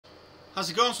How's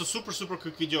it going? So super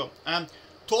quick video.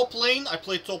 Top lane, I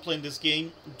play top lane this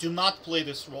game. Do not play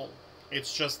this role.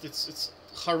 It's just, it's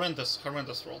horrendous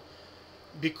role.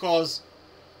 Because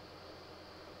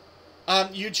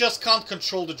you just can't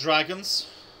control the dragons.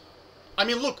 I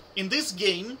mean, look, in this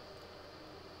game,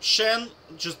 Shen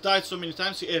just died so many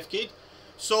times, he AFK'd.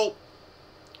 So,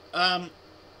 I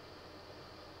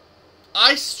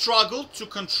struggled to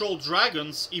control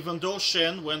dragons, even though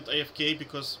Shen went AFK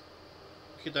because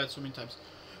he died so many times.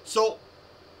 So,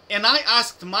 and I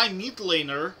asked my mid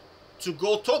laner to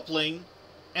go top lane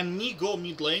and me go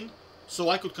mid lane so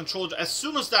I could control it. As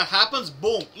soon as that happens,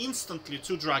 boom, instantly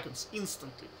 2 dragons,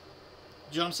 instantly.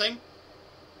 Do you know what I'm saying?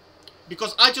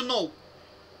 Because I don't know,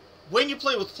 when you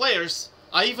play with players,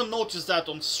 I even noticed that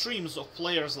on streams of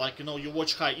players, like, you know, you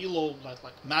watch high elo,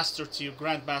 like Master Tier,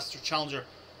 Grandmaster, Challenger,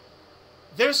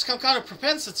 there's some kind of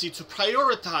propensity to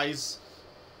prioritize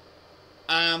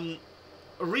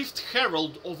Rift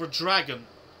Herald over Dragon.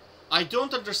 I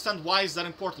don't understand why is that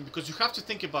important, because you have to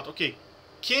think about, okay,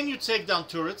 can you take down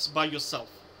turrets by yourself?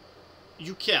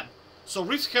 You can. So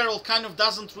Rift Herald kind of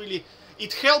doesn't really,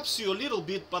 it helps you a little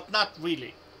bit, but not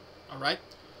really. Alright?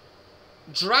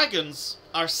 Dragons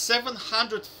are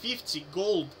 750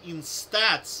 gold in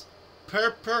stats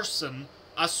per person,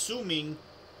 assuming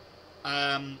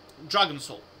Dragon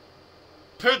Soul.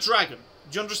 Per dragon.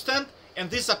 Do you understand?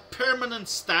 And these are permanent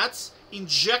stats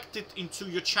injected into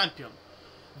your champion.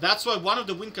 That's why one of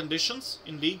the win conditions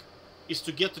in League is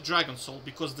to get the Dragon Soul,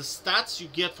 because the stats you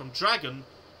get from Dragon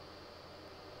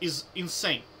is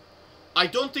insane. I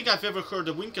don't think I've ever heard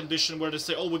a win condition where they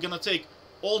say, oh, we're gonna take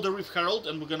all the Rift Herald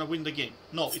and we're gonna win the game.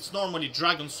 No, it's normally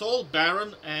Dragon Soul,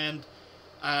 Baron, and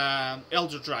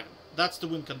Elder Dragon. That's the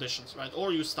win conditions, right?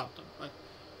 Or you stop them, right?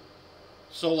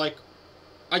 So, like,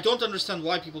 I don't understand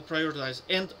why people prioritize.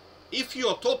 And if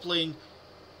you're top lane,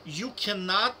 you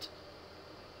cannot,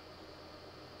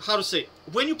 how to say,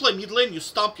 when you play mid lane, you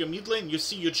stomp your mid lane, you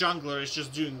see your jungler is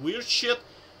just doing weird shit,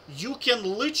 you can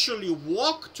literally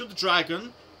walk to the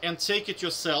dragon and take it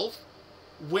yourself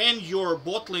when your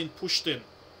bot lane pushed in.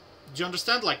 Do you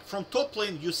understand? Like, from top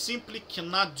lane, you simply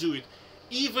cannot do it.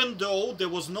 Even though there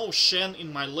was no Shen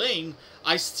in my lane,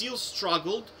 I still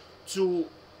struggled to,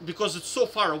 because it's so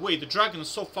far away, the dragon is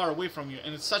so far away from you,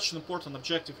 and it's such an important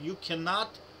objective, you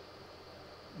cannot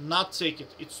not take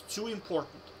it. It's too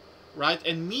important, right?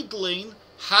 And mid lane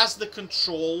has the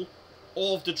control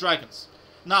of the dragons.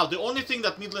 Now, the only thing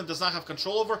that mid lane does not have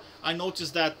control over, I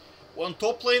noticed that on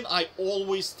top lane, I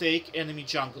always take enemy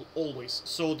jungle, always.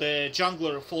 So the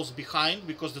jungler falls behind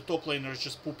because the top laner is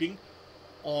just pooping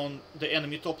on the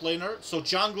enemy top laner. So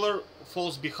jungler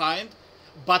falls behind,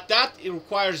 but that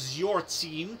requires your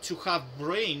team to have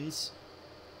brains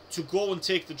to go and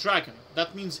take the dragon.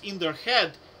 That means in their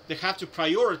head, they have to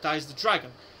prioritize the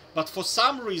dragon. But for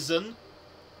some reason,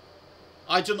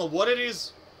 I don't know what it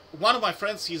is. One of my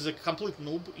friends, he's a complete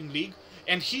noob in League,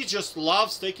 and he just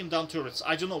loves taking down turrets.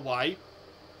 I don't know why.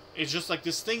 It's just like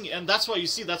this thing, and that's why you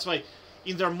see, that's why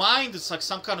in their mind it's like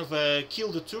some kind of a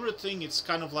kill the turret thing. It's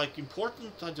kind of like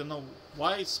important. I don't know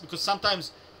why. It's because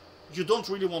sometimes you don't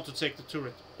really want to take the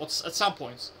turret at some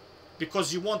points,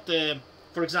 because you want the,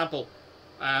 for example,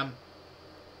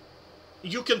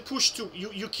 you can push two,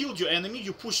 you killed your enemy,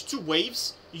 you push 2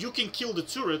 waves, you can kill the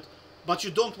turret, but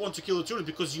you don't want to kill the turret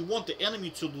because you want the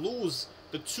enemy to lose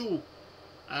the 2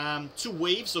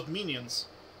 waves of minions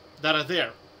that are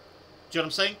there. Do you know what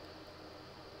I'm saying?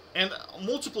 And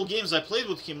multiple games I played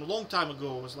with him a long time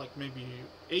ago, it was like maybe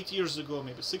 8 years ago,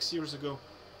 maybe 6 years ago.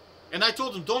 And I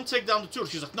told him, don't take down the turret.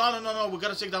 He's like, no, we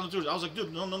gotta take down the turret. I was like,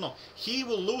 dude, no. He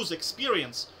will lose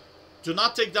experience. Do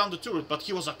not take down the turret. But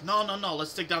he was like, no,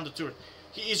 let's take down the turret.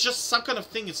 It's just some kind of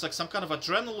thing. It's like some kind of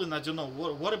adrenaline. I don't know.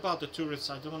 What about the turrets?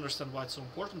 I don't understand why it's so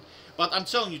important. But I'm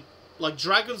telling you, like,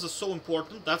 dragons are so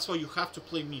important. That's why you have to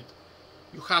play mid.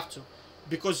 You have to.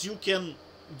 Because you can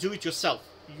do it yourself.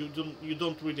 You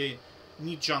don't really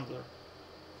need jungler.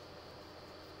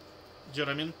 Do you know what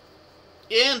I mean?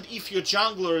 And if your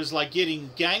jungler is like getting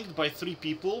ganked by 3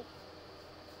 people,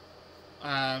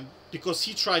 because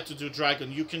he tried to do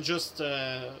dragon, you can just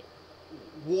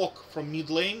walk from mid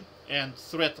lane and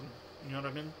threaten. You know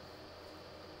what I mean?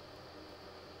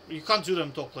 You can't do that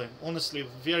in top lane. Honestly,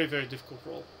 very difficult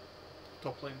role.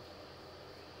 Top lane.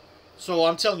 So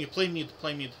I'm telling you, play mid.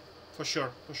 For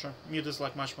sure. Mid is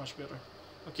like much better.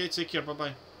 Okay, take care.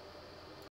 Bye-bye.